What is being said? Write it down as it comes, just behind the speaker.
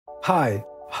Hi,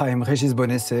 I'm Régis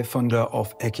Bonesse, founder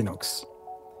of Equinox.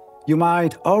 You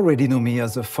might already know me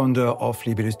as the founder of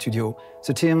Reshaped,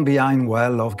 the team behind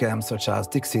well-loved games such as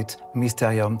Dixit,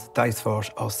 Mysterium,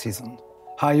 Diceforge, or Season.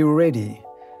 Are you ready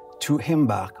to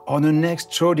embark on an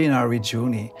extraordinary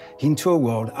journey into a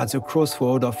world at the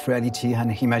crossroad of reality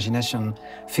and imagination,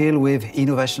 filled with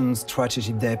innovation,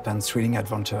 strategic depth, and thrilling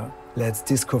adventure? Let's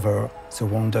discover the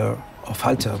wonder of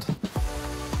Altered.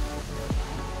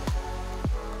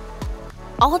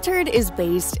 Altered is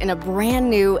based in a brand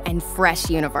new and fresh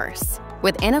universe,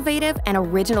 with innovative and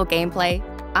original gameplay,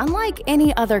 unlike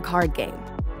any other card game.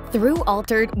 Through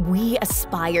Altered, we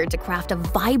aspire to craft a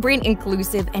vibrant,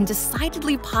 inclusive, and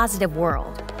decidedly positive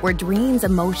world, where dreams,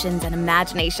 emotions, and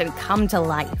imagination come to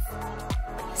life.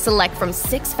 Select from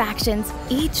 6 factions,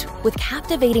 each with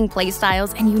captivating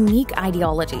playstyles and unique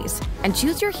ideologies, and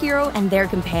choose your hero and their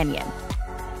companion.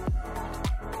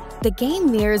 The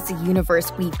game mirrors the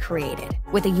universe we've created,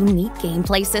 with a unique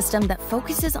gameplay system that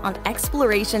focuses on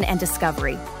exploration and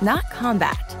discovery, not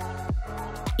combat.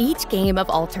 Each game of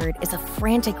Altered is a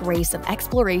frantic race of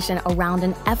exploration around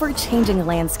an ever-changing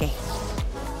landscape.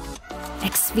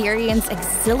 Experience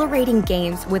exhilarating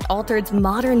games with Altered's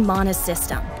modern mana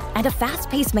system and a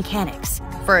fast-paced mechanics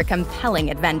for a compelling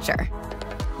adventure.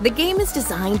 The game is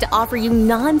designed to offer you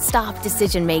non-stop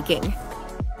decision-making.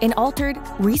 In Altered,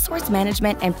 resource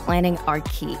management and planning are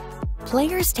key.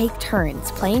 Players take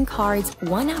turns playing cards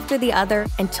one after the other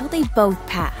until they both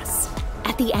pass.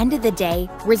 At the end of the day,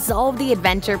 resolve the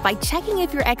adventure by checking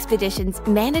if your expeditions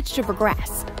manage to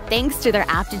progress, thanks to their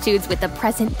aptitudes with the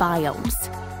present biomes.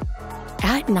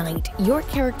 At night, your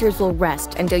characters will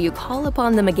rest until you call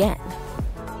upon them again.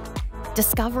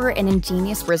 Discover an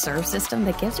ingenious reserve system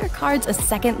that gives your cards a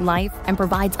second life and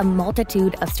provides a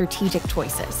multitude of strategic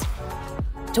choices.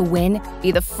 To win,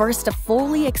 be the first to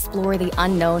fully explore the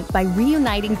unknown by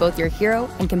reuniting both your hero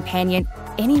and companion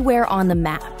anywhere on the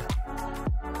map.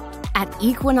 At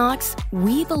Equinox,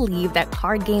 we believe that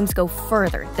card games go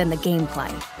further than the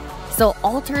gameplay. So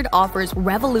Altered offers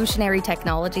revolutionary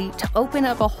technology to open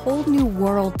up a whole new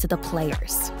world to the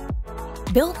players.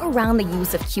 Built around the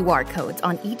use of QR codes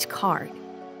on each card,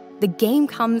 the game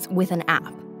comes with an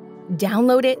app.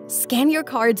 Download it, scan your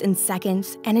cards in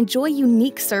seconds, and enjoy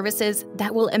unique services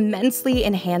that will immensely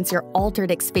enhance your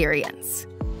Altered experience.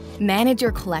 Manage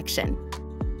your collection,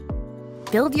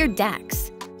 build your decks,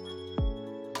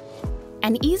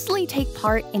 and easily take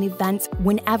part in events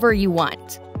whenever you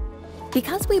want.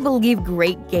 Because we believe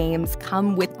great games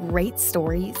come with great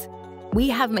stories, we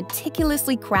have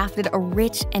meticulously crafted a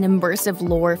rich and immersive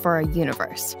lore for our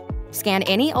universe. Scan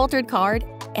any Altered card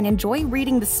and enjoy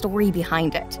reading the story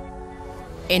behind it.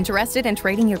 Interested in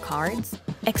trading your cards?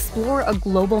 Explore a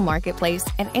global marketplace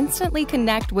and instantly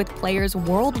connect with players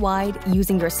worldwide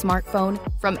using your smartphone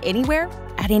from anywhere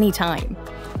at any time.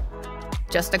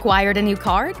 Just acquired a new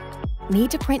card?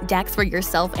 Need to print decks for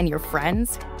yourself and your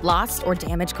friends? Lost or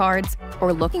damaged cards?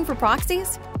 Or looking for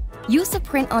proxies? Use the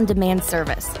print-on-demand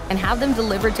service and have them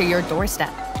delivered to your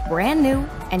doorstep, brand new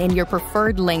and in your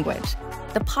preferred language.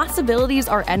 The possibilities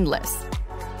are endless.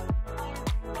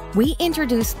 We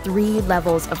introduced 3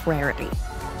 levels of rarity: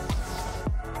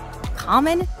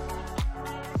 common,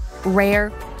 rare,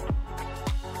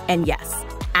 and yes,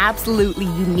 absolutely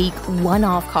unique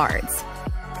one-off cards.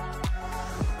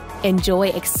 Enjoy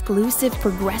exclusive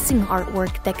progressing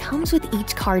artwork that comes with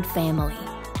each card family.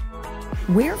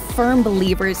 We're firm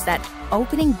believers that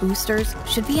opening boosters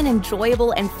should be an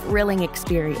enjoyable and thrilling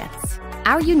experience.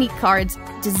 Our unique cards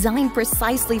designed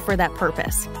precisely for that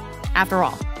purpose. After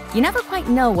all, you never quite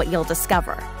know what you'll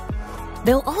discover.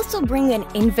 They'll also bring an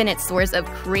infinite source of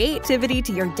creativity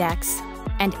to your decks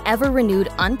and ever-renewed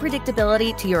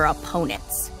unpredictability to your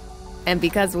opponents. And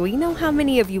because we know how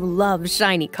many of you love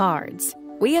shiny cards,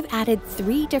 we have added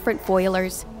 3 different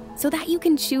foilers so that you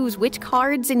can choose which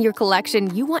cards in your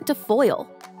collection you want to foil.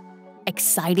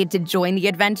 Excited to join the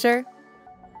adventure?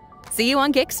 See you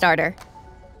on Kickstarter!